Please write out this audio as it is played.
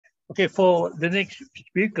Okay, for the next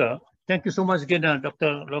speaker, thank you so much again,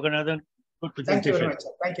 Dr. Loganathan. Good presentation. Thank you very much.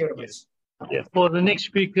 Thank you very much. Yes. Yeah. For the next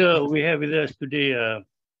speaker, we have with us today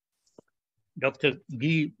Dr.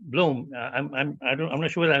 Guy Blomme. I'm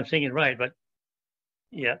not sure whether I'm saying it right, but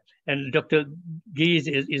yeah. And Dr. Guy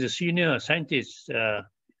is a senior scientist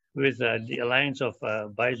with the Alliance of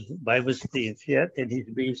Bioversity-CIAT, and he's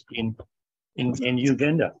based in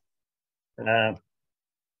Uganda.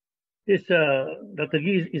 Dr.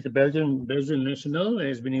 Guy is a Belgian national and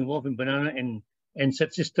has been involved in banana and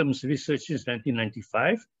subsystems research since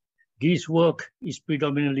 1995. Guy's work is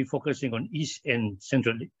predominantly focusing on East and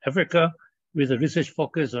Central Africa, with a research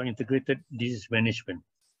focus on integrated disease management,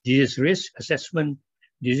 disease risk assessment,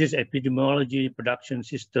 disease epidemiology, production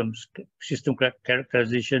systems, system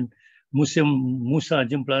characterization, Musa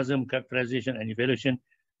germplasm characterization and evaluation,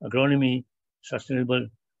 agronomy, sustainable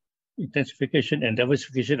intensification and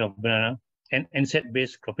diversification of banana, and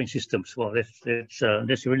NSAID-based cropping systems. Well,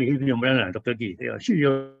 that's really heavy on banana, Dr. Guy. Yeah,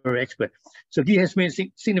 you're an expert. So Guy has made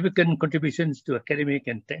significant contributions to academic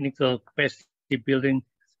and technical capacity building,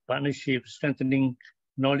 partnerships, strengthening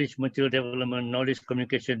knowledge, material development, knowledge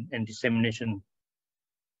communication, and dissemination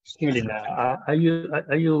scaling. Are you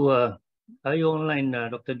online,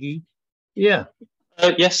 Dr. Guy? Yeah.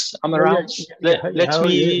 Yes, I'm around.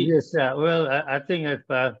 Yes. Well, I think I've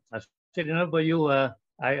said enough for you.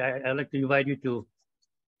 I'd like to invite you to,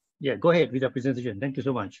 go ahead with the presentation. Thank you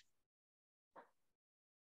so much.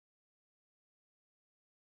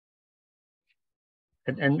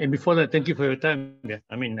 And before that, thank you for your time. Yeah,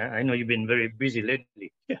 I mean, I know you've been very busy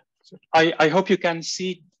lately. Yeah. So. I hope you can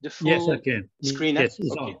see the full yes, I can. screen. Yes,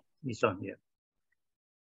 it's okay. on. It's on. Yeah.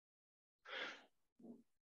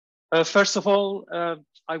 First of all,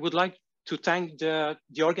 I would like to thank the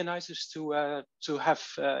organizers to have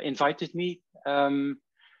invited me.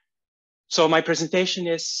 So my presentation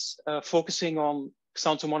is focusing on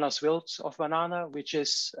Xanthomonas wilt of banana, which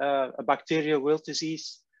is a bacterial wilt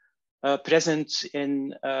disease present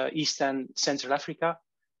in East and Central Africa.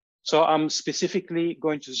 So I'm specifically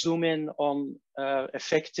going to zoom in on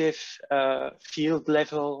effective field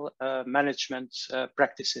level management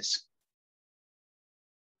practices.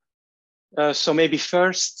 So maybe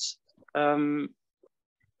first,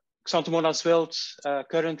 Xanthomonas wilt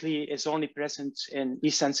currently is only present in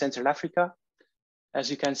East and Central Africa. As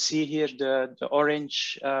you can see here, the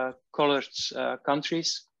orange colored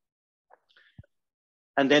countries.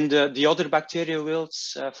 And then the other bacterial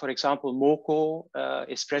wilts, for example, MOCO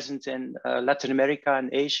is present in Latin America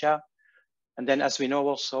and Asia. And then as we know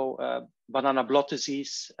also, banana blot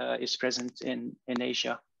disease is present in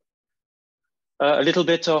Asia. A little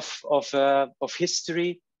bit of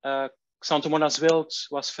history. Xanthomonas wilt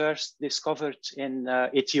was first discovered in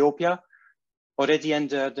Ethiopia already in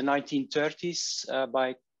the 1930s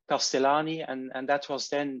by Castellani, and that was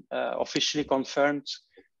then officially confirmed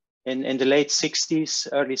in the late 60s,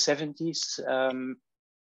 early 70s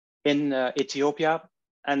in Ethiopia.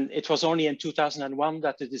 And it was only in 2001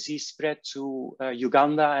 that the disease spread to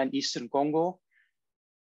Uganda and Eastern Congo.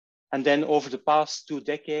 And then over the past 2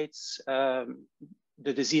 decades,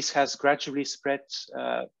 the disease has gradually spread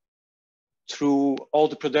through all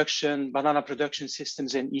the banana production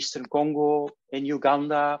systems in Eastern Congo, in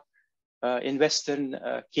Uganda, in Western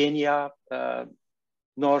Kenya,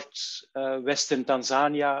 Western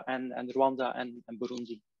Tanzania, and Rwanda and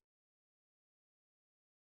Burundi.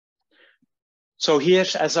 So here,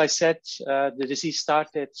 as I said, the disease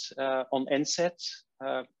started on NSAID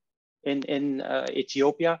in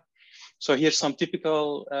Ethiopia. So here's some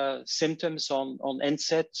typical symptoms on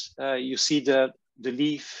NSAID. You see the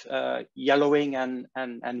leaf yellowing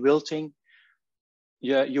and wilting.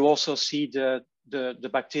 You also see the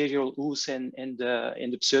bacterial ooze in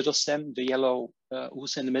the pseudostem, the yellow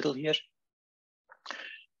ooze in the middle here.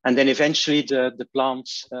 And then eventually the plant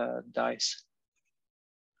dies.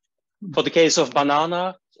 For the case of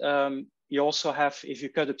banana, you also have, if you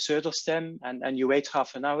cut a pseudostem and you wait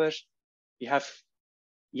half an hour, you have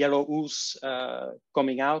yellow ooze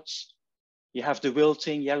coming out. You have the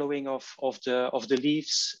wilting, yellowing of the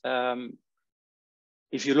leaves.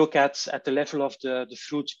 If you look at the level of the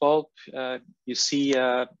fruit pulp, you see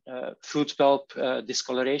fruit pulp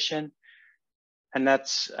discoloration. And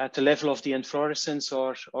that's at the level of the inflorescence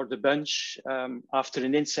or the bunch after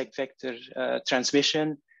an insect vector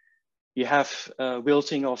transmission. You have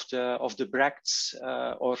wilting of the bracts,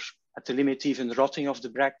 or at the limit even rotting of the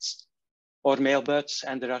bracts, or male buds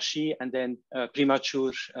and the rachis, and then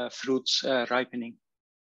premature fruit ripening.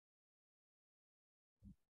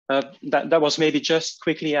 That was maybe just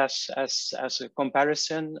quickly as a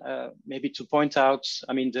comparison, maybe to point out,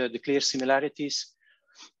 I mean, the clear similarities.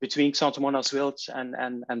 between Xanthomonas wilt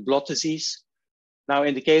and blot disease. Now,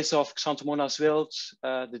 in the case of Xanthomonas wilt,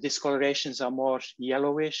 the discolorations are more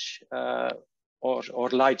yellowish or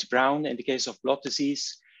light brown. In the case of blot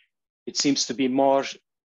disease, it seems to be more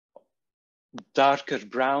darker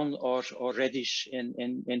brown or reddish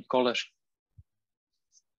in color.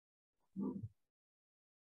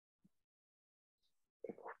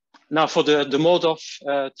 Now, for the mode of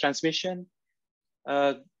transmission,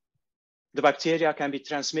 the bacteria can be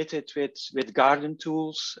transmitted with garden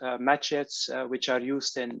tools, machets, which are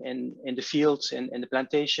used in the fields, in the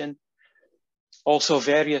plantation. Also,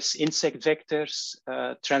 various insect vectors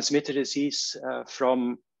transmit the disease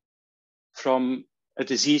from a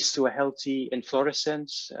disease to a healthy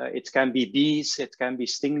inflorescence. It can be bees, it can be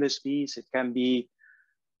stingless bees, it can be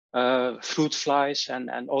fruit flies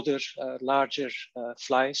and other larger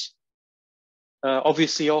flies.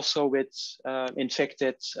 Obviously also with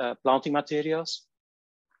infected planting materials,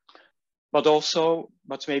 but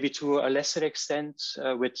maybe to a lesser extent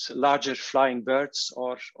with larger flying birds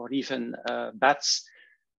or even bats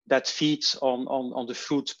that feed on the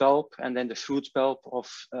fruit pulp and then the fruit pulp of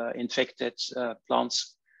infected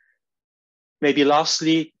plants. Maybe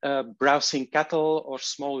lastly, browsing cattle or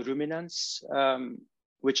small ruminants,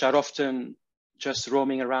 which are often just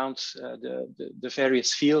roaming around the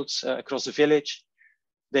various fields across the village.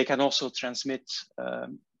 They can also transmit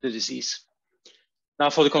the disease. Now,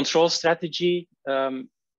 for the control strategy,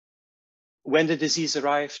 when the disease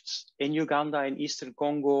arrived in Uganda, in Eastern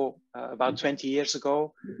Congo, about 20 years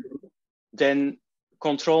ago, then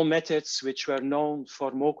control methods which were known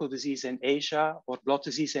for Moko disease in Asia or blot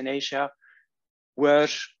disease in Asia were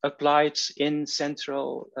applied in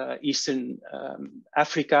Central Eastern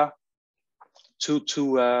Africa to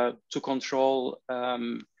control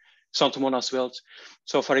Xanthomonas wilt.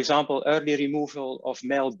 So, for example, early removal of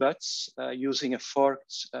male buds using a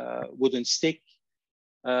forked wooden stick,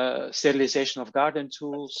 sterilization of garden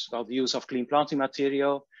tools, the use of clean planting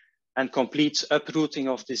material, and complete uprooting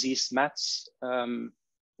of diseased mats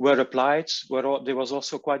were applied. There was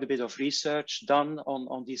also quite a bit of research done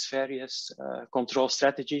on these various control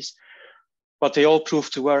strategies, but they all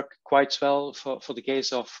proved to work quite well for the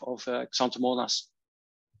case of Xanthomonas.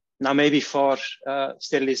 Now, maybe for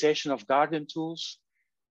sterilization of garden tools,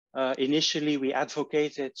 initially we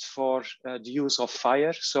advocated for the use of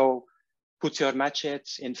fire. So put your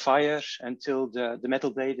machete in fire until the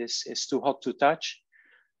metal blade is too hot to touch.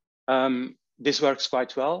 This works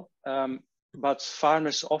quite well, but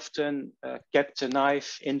farmers often kept a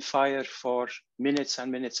knife in fire for minutes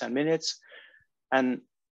and minutes and minutes. And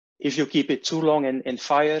if you keep it too long in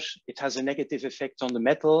fire, it has a negative effect on the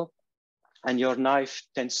metal, and your knife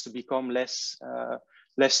tends to become less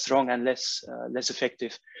strong and less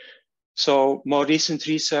effective. So more recent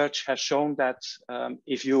research has shown that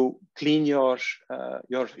if you clean your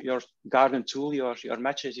garden tool, your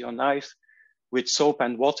machete, your knife with soap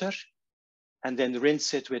and water, and then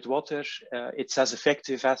rinse it with water, it's as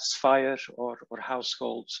effective as fire or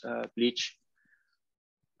household bleach.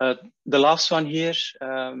 The last one here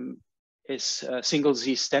is single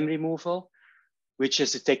disease stem removal, which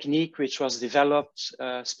is a technique which was developed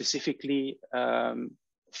specifically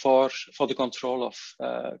for the control of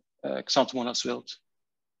Xanthomonas wilt.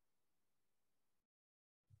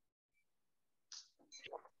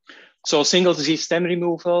 So single disease stem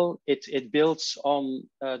removal, it builds on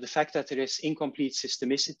the fact that there is incomplete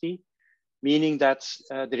systemicity, meaning that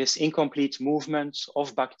there is incomplete movement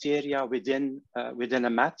of bacteria within a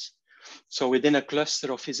mat. So within a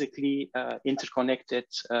cluster of physically interconnected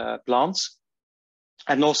plants,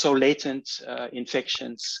 and also latent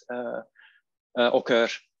infections occur.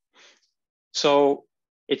 So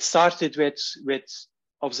it started with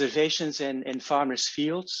observations in farmers'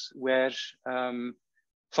 fields where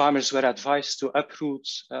farmers were advised to uproot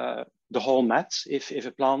the whole mat if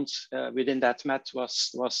a plant within that mat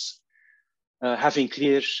was having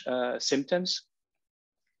clear symptoms.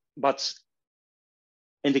 But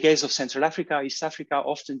in the case of Central Africa, East Africa,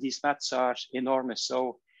 often these mats are enormous.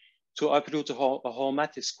 So to uproot a whole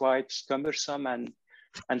mat is quite cumbersome,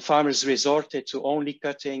 and farmers resorted to only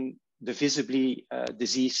cutting the visibly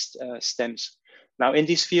diseased stems. Now, in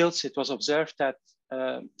these fields, it was observed that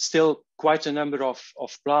still quite a number of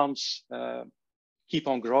plants keep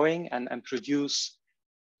on growing and produce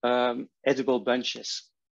edible bunches.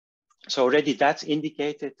 So already that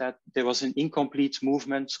indicated that there was an incomplete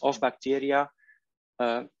movement of bacteria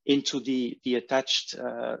into the attached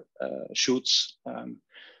shoots.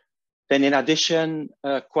 Then in addition,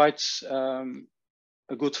 quite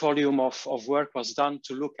a good volume of work was done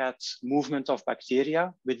to look at movement of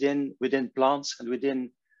bacteria within plants and within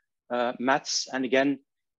mats. And again,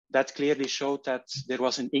 that clearly showed that there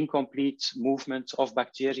was an incomplete movement of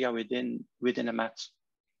bacteria within a mat.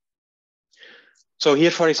 So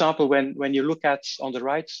here, for example, when you look at on the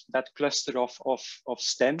right, that cluster of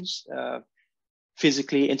stems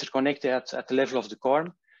physically interconnected at the level of the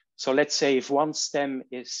corm. So let's say if one stem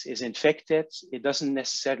is infected, it doesn't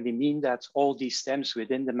necessarily mean that all these stems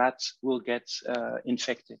within the mat will get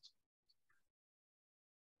infected.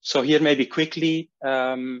 So here maybe quickly,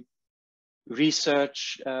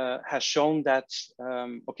 research has shown that,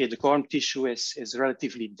 okay, the corm tissue is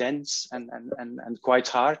relatively dense and quite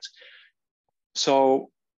hard.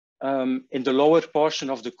 So in the lower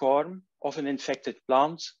portion of the corm of an infected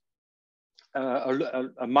plant,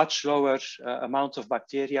 a much lower amount of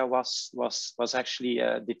bacteria was actually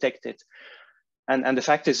detected. And the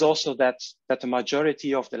fact is also that the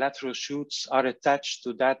majority of the lateral shoots are attached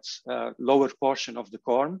to that lower portion of the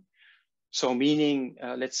corm. So meaning,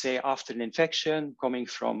 let's say after an infection coming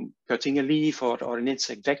from cutting a leaf or an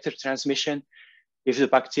insect vector transmission, if the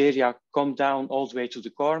bacteria come down all the way to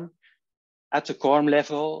the corm, at the corm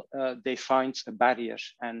level, they find a barrier,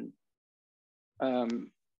 and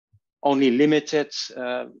only limited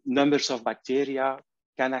numbers of bacteria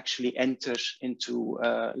can actually enter into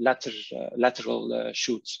lateral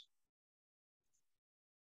shoots.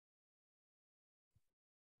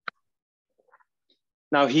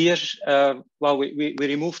 Now here, well, we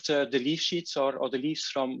removed the leaf sheets or the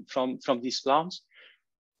leaves from these plants.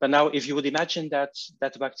 But now if you would imagine that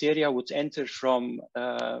bacteria would enter from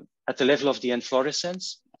at the level of the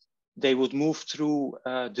inflorescence, they would move through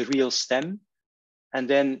the real stem. And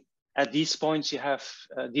then at these points you have,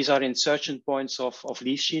 these are insertion points of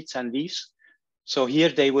leaf sheets and leaves. So here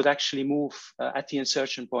they would actually move at the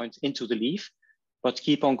insertion point into the leaf, but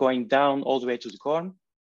keep on going down all the way to the corm.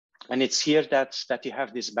 And it's here that you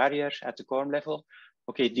have this barrier at the corm level.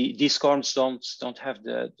 Okay, these corms don't have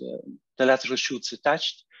the lateral shoots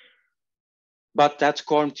attached, but that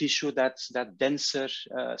corm tissue, that denser,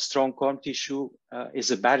 strong corm tissue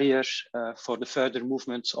is a barrier for the further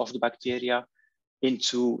movement of the bacteria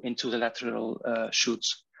into the lateral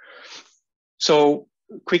shoots. So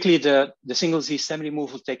quickly, the single Z stem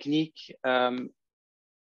removal technique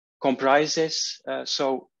comprises,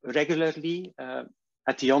 so regularly,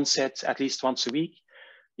 at the onset, at least once a week,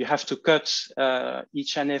 you have to cut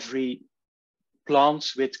each and every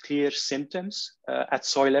plant with clear symptoms at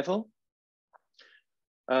soil level.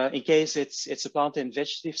 In case it's a plant in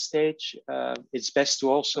vegetative stage, it's best to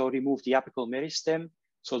also remove the apical meristem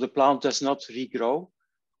so the plant does not regrow.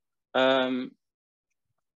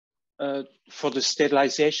 For the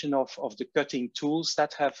sterilization of the cutting tools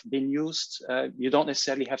that have been used, you don't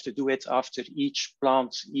necessarily have to do it after each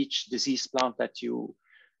plant, each diseased plant that you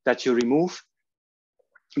remove.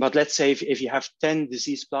 But let's say if you have 10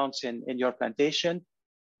 diseased plants in your plantation,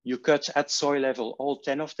 you cut at soil level all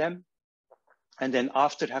 10 of them. And then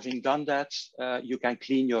after having done that, you can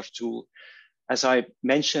clean your tool. As I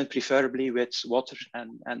mentioned, preferably with water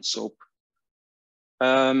and soap.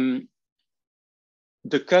 The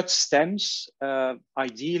cut stems,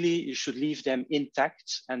 ideally, you should leave them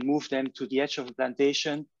intact and move them to the edge of the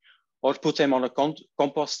plantation or put them on a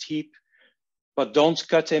compost heap, but don't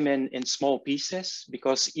cut them in small pieces,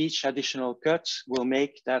 because each additional cut will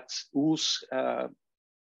make that ooze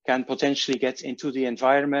can potentially get into the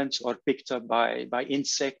environment or picked up by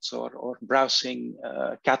insects or browsing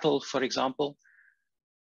cattle, for example.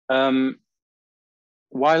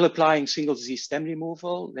 While applying single disease stem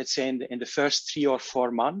removal, let's say in the first 3 or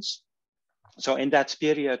 4 months, so in that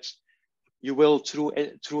period, you will, through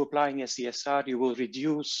applying SDSR, you will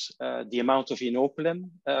reduce the amount of inoculum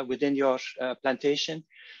within your plantation.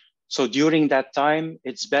 So during that time,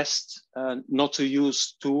 it's best not to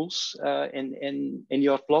use tools in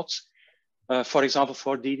your plots, for example,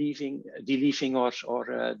 for deleafing or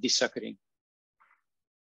desuckering.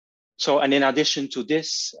 So, and in addition to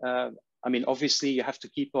this, I mean, obviously you have to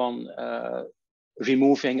keep on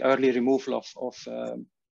removing early removal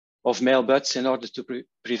of male buds in order to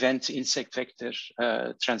prevent insect vector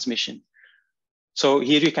transmission. So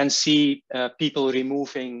here you can see people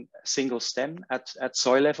removing single stem at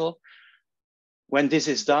soil level. When this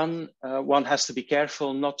is done, one has to be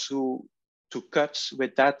careful not to cut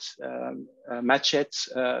with that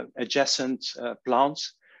machete adjacent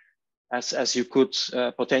plants, as you could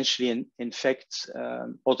potentially infect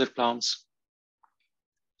other plants.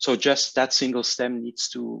 So just that single stem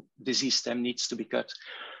disease stem needs to be cut.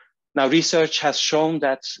 Now, research has shown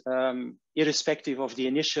that irrespective of the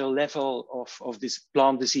initial level of this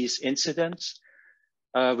plant disease incidence,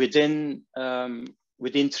 within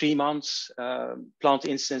within 3 months, plant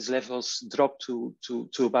incidence levels dropped to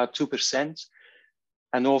about 2%.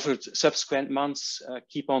 And over subsequent months,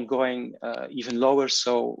 keep on going even lower.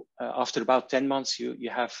 So after about 10 months, you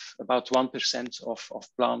have about 1% of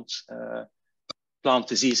plant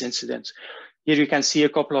disease incidence. Here you can see a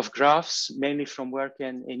couple of graphs, mainly from work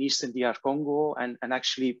in Eastern DR Congo, and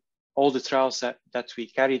actually all the trials that we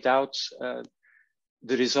carried out,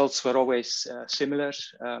 the results were always similar.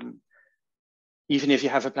 Even if you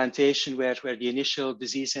have a plantation where the initial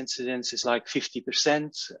disease incidence is like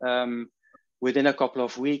 50%, within a couple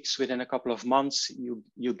of weeks, within a couple of months,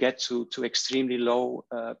 you get to extremely low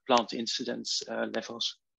plant incidence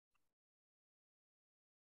levels.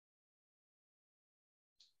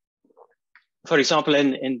 For example,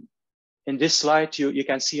 in this slide, you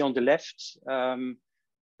can see on the left,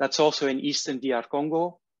 that's also in Eastern DR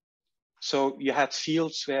Congo. So you had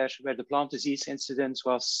fields where the plant disease incidence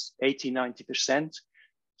was 80–90%.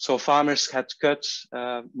 So farmers had cut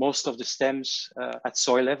most of the stems at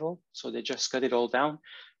soil level. So they just cut it all down,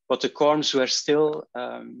 but the corms were still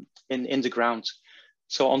in the ground.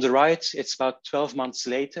 So on the right, it's about 12 months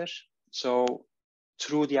later. So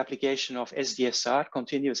through the application of SDSR,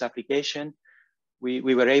 continuous application,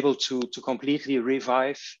 we were able to completely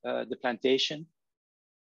revive the plantation.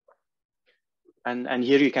 And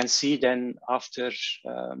here you can see then after,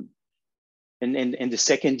 in the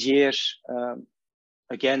second year,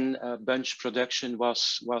 again, bunch production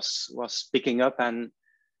was picking up and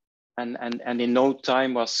in no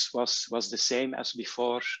time was the same as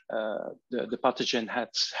before the pathogen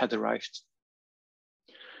had arrived.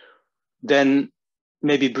 Then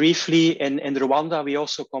maybe briefly in Rwanda, we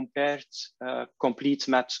also compared complete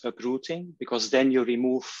mat uprooting, because then you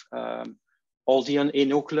remove all the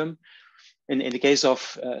inoculum. In the case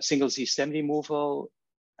of single-Z stem removal,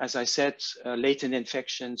 as I said, latent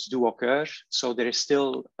infections do occur. So there is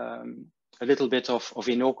still a little bit of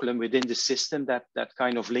inoculum within the system that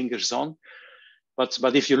kind of lingers on.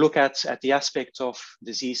 But if you look at the aspect of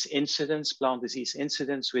disease incidence, plant disease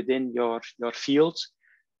incidence within your field,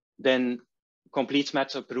 then complete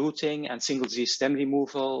mat uprooting and single-Z stem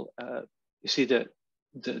removal, you see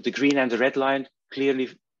the green and the red line clearly,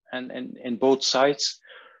 and in both sides,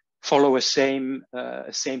 follow a same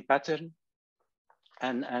pattern,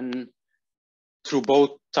 and through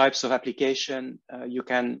both types of application, you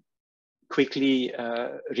can quickly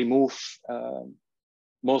remove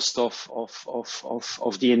most of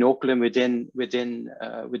the inoculum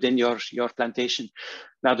within your plantation.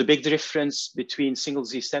 Now, the big difference between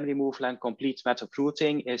single-Z stem removal and complete mat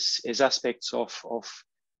uprooting is aspects of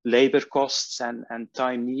labor costs and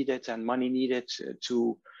time needed and money needed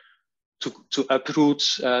to uproot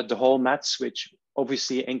the whole mats, which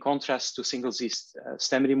obviously, in contrast to single-Z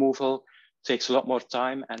stem removal, takes a lot more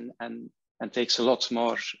time and takes a lot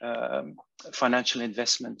more financial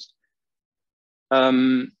investment.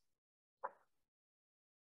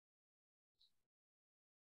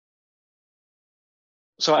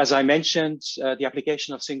 So as I mentioned, the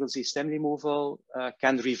application of single-Z stem removal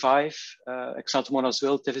can revive Xanthomonas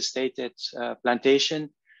wilt devastated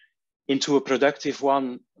plantation into a productive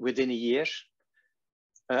one within a year.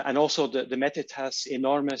 And also the method has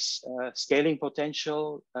enormous scaling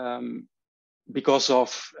potential because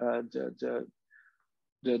of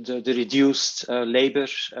the reduced labor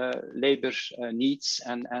needs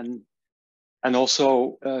and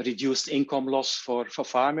also reduced income loss for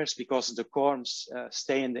farmers, because the corms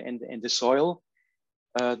stay in the soil.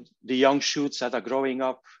 The young shoots that are growing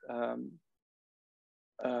up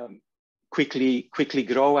quickly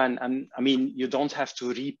grow, and I mean, you don't have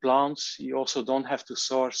to replant. You also don't have to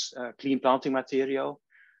source clean planting material,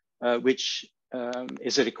 which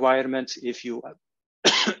is a requirement if you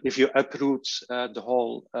uproot the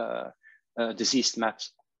whole diseased mat.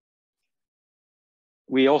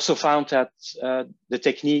 We also found that the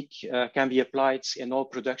technique can be applied in all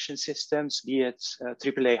production systems, be it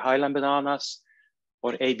AAA highland bananas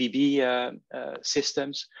or ABB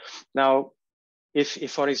systems. Now,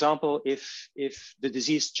 if for example, if the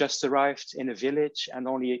disease just arrived in a village and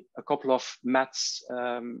only a couple of mats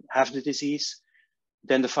have the disease,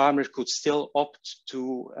 then the farmer could still opt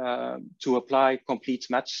to apply complete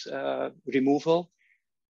mat removal,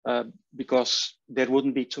 because there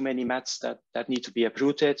wouldn't be too many mats that need to be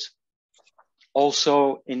uprooted.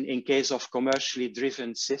 Also, in case of commercially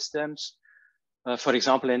driven systems, for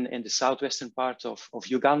example, in the southwestern part of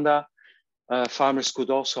Uganda, farmers could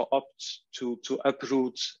also opt to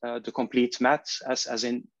uproot the complete mat, as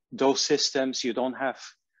in those systems you don't have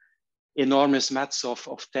enormous mats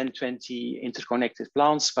of 10, 20 interconnected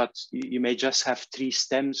plants, but you may just have 3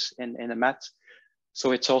 stems in a mat.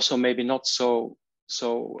 So it's also maybe not so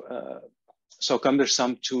so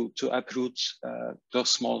cumbersome to uproot those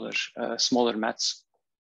smaller mats.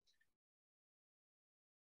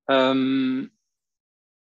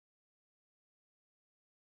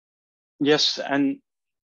 Yes, and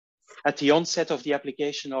at the onset of the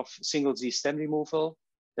application of single Z stem removal,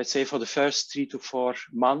 let's say for the first 3 to 4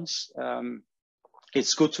 months,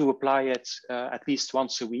 it's good to apply it at least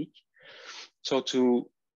once a week. So to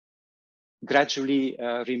gradually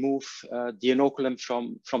remove the inoculum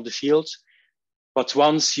from the field. But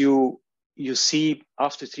once you see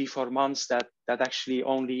after 3-4 months that actually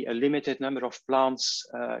only a limited number of plants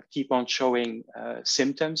keep on showing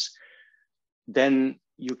symptoms, then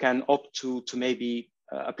you can opt to maybe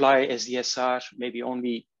apply SDSR maybe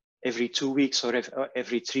only every 2 weeks or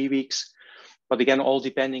every 3 weeks. But again, all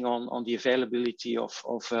depending on the availability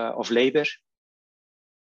of labor.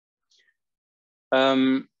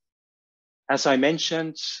 As I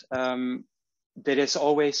mentioned, there is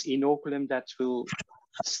always inoculum that will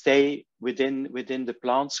stay within the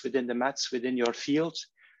plants, within the mats, within your field.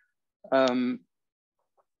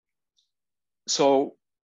 So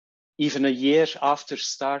even a year after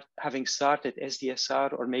having started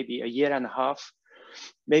SDSR, or maybe a year and a half,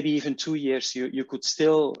 maybe even 2 years, you could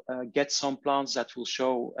still get some plants that will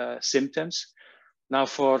show symptoms. Now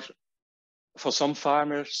for some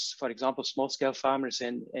farmers, for example, small-scale farmers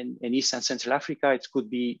in East and Central Africa, it could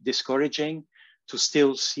be discouraging to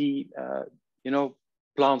still see,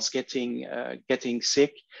 plants getting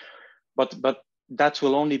sick. But that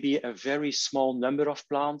will only be a very small number of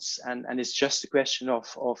plants, and it's just a question of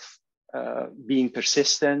being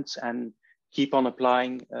persistent and keep on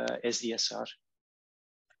applying SDSR.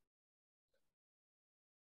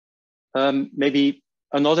 Maybe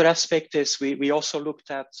another aspect is we also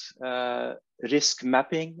looked at risk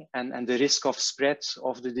mapping and the risk of spread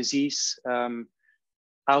of the disease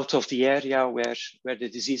out of the area where the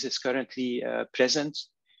disease is currently present.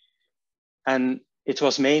 And it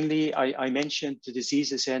was mainly, I mentioned the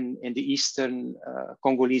diseases in the eastern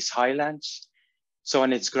Congolese highlands. So,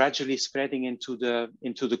 and it's gradually spreading into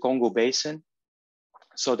the Congo basin.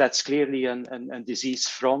 So that's clearly a disease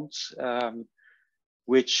front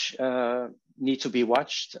which need to be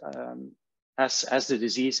watched as the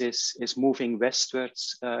disease is moving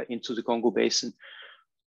westwards into the Congo basin.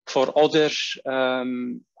 For other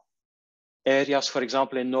areas, for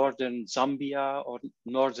example, in northern Zambia or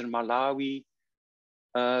northern Malawi,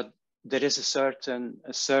 there is a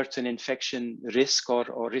certain infection risk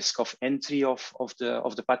or risk of entry of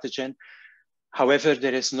the pathogen. However,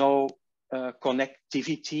 there is no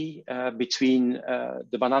connectivity between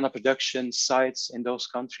the banana production sites in those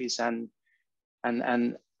countries and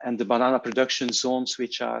the banana production zones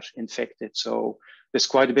which are infected. So there's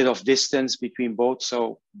quite a bit of distance between both.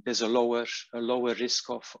 So there's a lower risk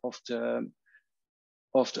of the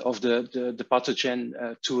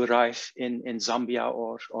pathogen to arrive in Zambia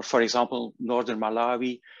or for example, northern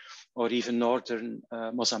Malawi or even northern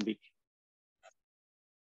Mozambique.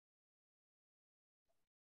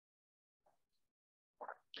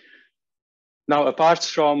 Now, apart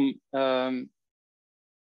from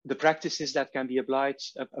the practices that can be applied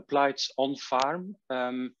on farm,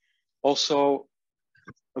 also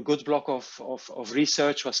a good block of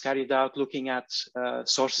research was carried out looking at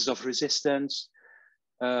sources of resistance,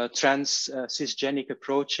 trans-cisgenic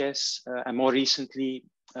approaches, and more recently,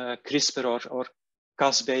 CRISPR or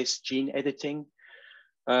Cas-based gene editing.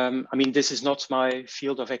 I mean, this is not my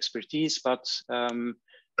field of expertise, but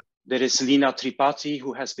there is Lina Tripathi,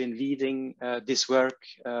 who has been leading this work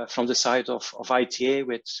from the side of ITA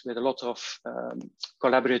with a lot of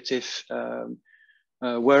collaborative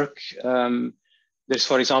work. There's,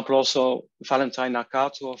 for example, also Valentine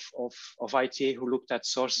Nakato of ITA, who looked at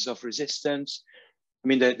sources of resistance. I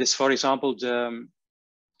mean, there's, for example,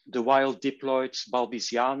 the wild diploid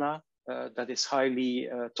Balbisiana that is highly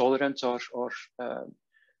tolerant or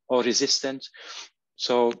resistant.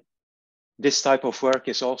 So this type of work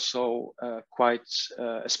is also quite,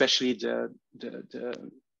 especially the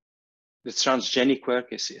transgenic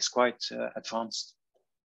work is quite advanced.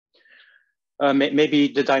 Maybe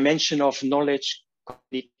the dimension of knowledge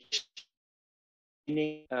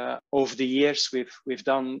over the years, we've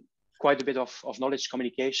done quite a bit of knowledge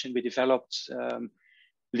communication. We developed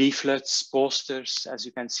leaflets, posters, as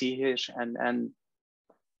you can see here, and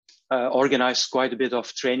organized quite a bit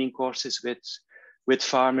of training courses with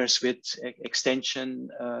farmers, with extension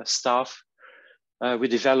staff. We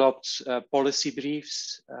developed policy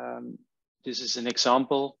briefs. This is an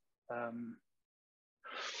example.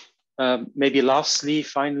 Maybe lastly,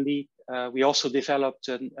 finally, we also developed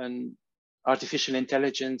an artificial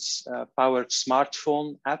intelligence powered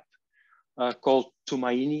smartphone app called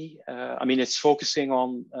Tumaini. I mean, it's focusing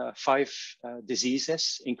on 5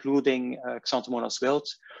 diseases, including Xanthomonas wilt,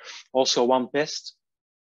 also one pest.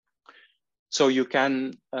 So you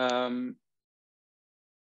can,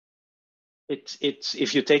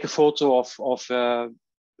 if you take a photo of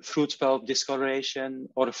fruit pulp discoloration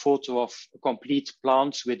or a photo of complete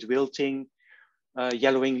plants with wilting,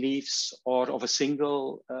 yellowing leaves, or of a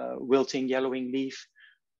single wilting yellowing leaf,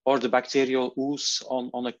 or the bacterial ooze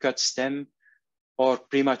on a cut stem, or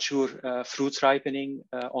premature fruit ripening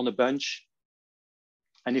on a bunch.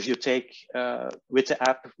 And if you take with the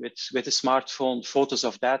app, with a smartphone, photos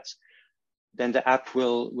of that, then the app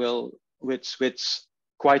will with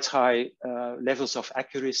quite high levels of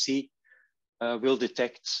accuracy, will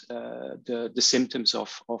detect the symptoms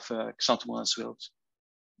of Xanthomonas wilt.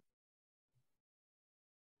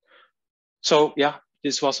 So yeah,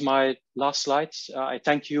 this was my last slide. I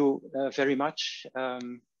thank you very much.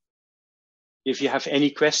 If you have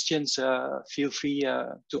any questions, feel free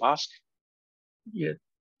to ask. Yeah,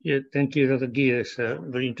 thank you, Dr. Guy. It's a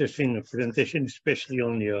very interesting presentation, especially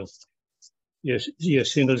on your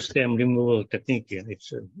single stem removal technique. Yeah,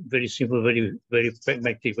 it's very simple, very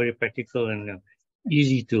pragmatic, very practical, and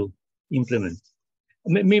easy to implement.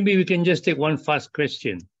 Maybe we can just take one fast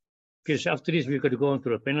question, because after this we're going to go on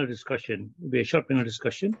to a panel discussion. It'll be a short panel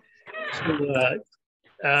discussion. So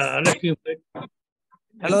I'd like to.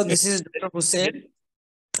 Hello, this is Dr. Hussain.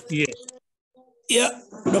 Yes. Yeah,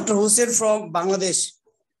 Dr. Hussain from Bangladesh.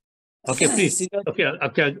 Okay, please. Okay,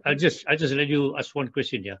 I'll just let you ask one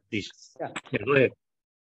question, yeah, please. Yeah, go ahead.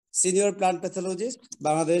 Senior plant pathologist,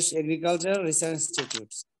 Bangladesh Agriculture Research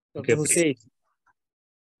Institute. Dr. Okay, Hussain.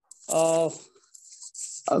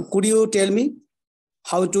 Could you tell me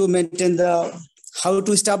how to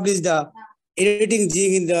establish the editing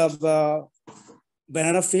gene in the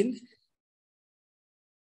banana field?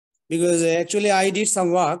 Because actually I did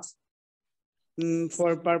some work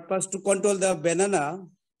for purpose to control the banana,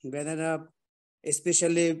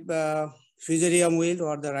 especially Fusarium wilt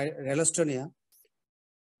or the Ralstonia.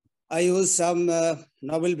 I use some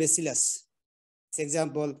novel bacillus. For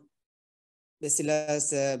example,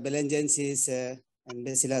 Bacillus belenjensis and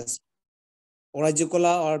Bacillus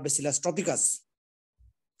oragicola or Bacillus tropicus.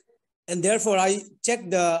 And therefore I check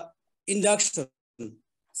the induction,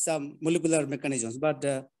 some molecular mechanisms,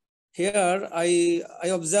 but here I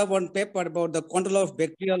observe one paper about the control of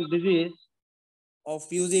bacterial disease of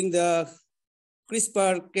using the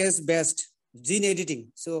CRISPR-Cas-based gene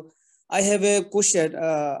editing. So I have a question,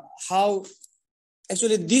 how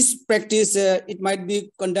actually this practice, it might be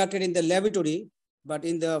conducted in the laboratory, but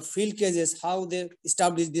in the field cases, how they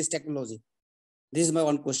establish this technology? This is my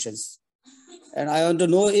one question. And I want to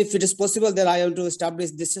know if it is possible that I want to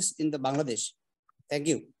establish this in the Bangladesh. Thank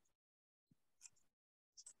you.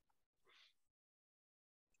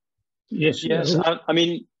 Yes. I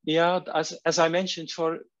mean, yeah. As I mentioned,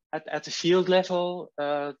 at the field level,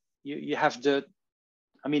 you have the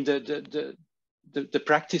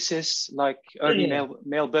practices like early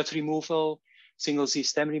male bud removal, single Z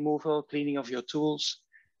stem removal, cleaning of your tools.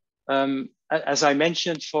 As I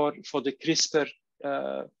mentioned, for the CRISPR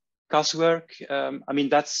Cas work, I mean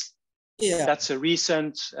that's a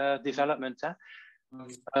recent development. Huh?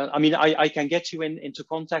 I mean, I can get you into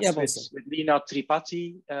contact with Leena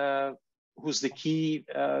Tripathi, who's the key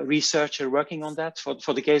researcher working on that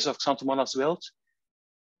for the case of Xanthomonas wilt.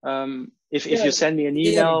 If you send me an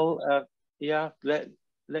email,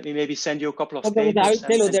 let me maybe send you a couple of papers. I will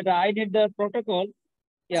tell you that I need the protocol.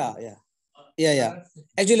 Yeah.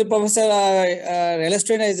 Actually, Professor,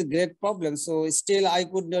 Ralstonia is a great problem. So still I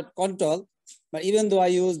could not control, but even though I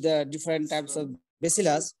use the different types of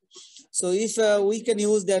bacillus, so if we can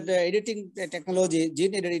use that editing technology,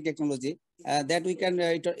 gene editing technology, that we can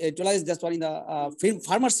utilize this one in the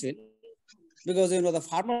farmer's field, because you know the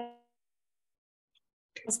farmer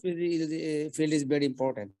field is very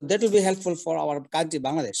important. That will be helpful for our country,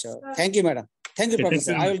 Bangladesh. So thank you, madam. Thank you,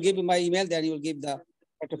 Professor. I will give you my email, then you will give the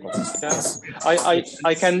protocol. Yeah.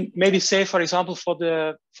 I can maybe say, for example, for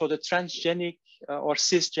the transgenic or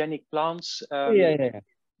cisgenic plants,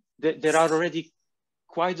 there are already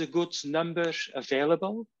quite a good number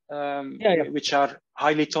available, which are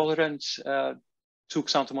highly tolerant to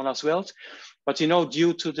Xanthomonas wilt. But you know,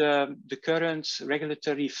 due to the current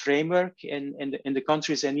regulatory framework in the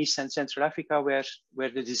countries in East and Central Africa where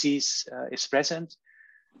the disease is present,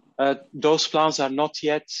 those plants are not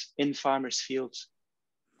yet in farmers' fields,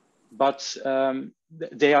 but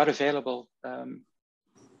they are available.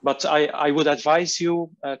 But I would advise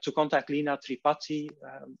you to contact Leena Tripathi,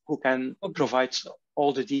 who can provide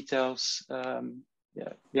all the details.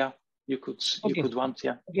 you could want.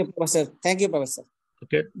 Yeah. Okay, Professor. Thank you, Professor.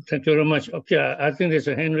 Okay, thank you very much. Okay, I think there's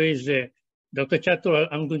a hand raised there. Dr. Chatur,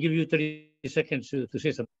 I'm going to give you 30 seconds to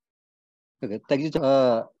say something. Okay, thank you,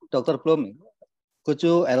 Dr. Blomme. Could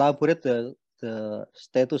you elaborate the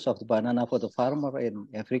status of the banana for the farmer in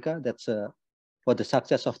Africa? That's for the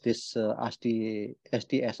success of this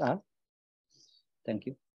SDSR. Thank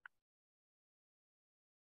you.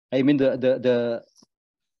 I mean the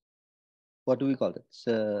what do we call it?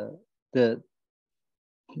 The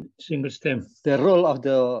single stem. The role of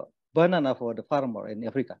the banana for the farmer in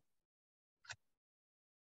Africa.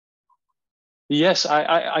 Yes,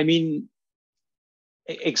 I mean,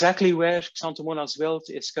 exactly where Xanthomonas wilt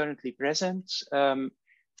is currently present.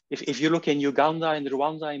 If you look in Uganda, in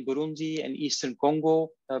Rwanda, in Burundi, and Eastern Congo,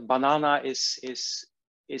 banana is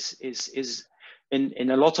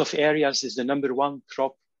in a lot of areas is the #1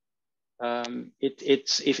 crop.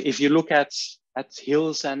 If you look at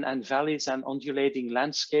hills and valleys and undulating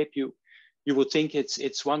landscape, you would think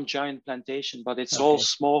it's one giant plantation, but it's all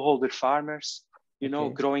smallholder farmers, you know,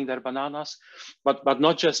 growing their bananas, but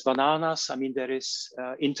not just bananas. I mean, there is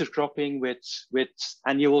intercropping with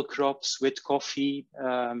annual crops, with coffee.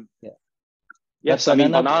 Yes, I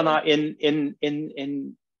mean, banana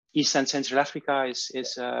in East and Central Africa is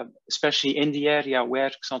especially in the area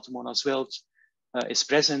where Xanthomonas wilt is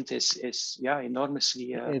present is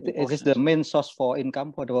enormously it is the main source for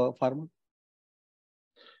income for the farmer.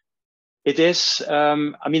 It is.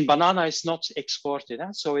 I mean, banana is not exported,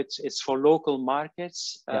 so it's for local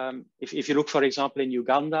markets. If you look, for example, in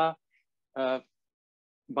Uganda,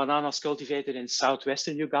 bananas cultivated in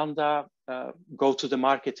southwestern Uganda go to the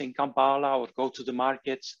market in Kampala or go to the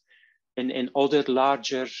market in other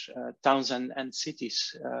larger towns and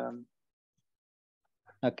cities.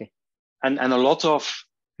 And a lot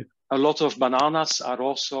of bananas are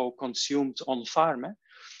also consumed on farm.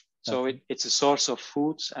 So it's a source of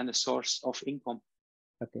food and a source of income.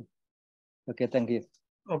 Okay, thank you.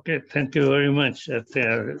 Okay, thank you very much,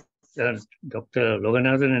 Dr.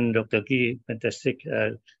 Loganathan and Dr. Ki. Fantastic,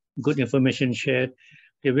 good information shared.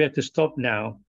 Okay, we have to stop now.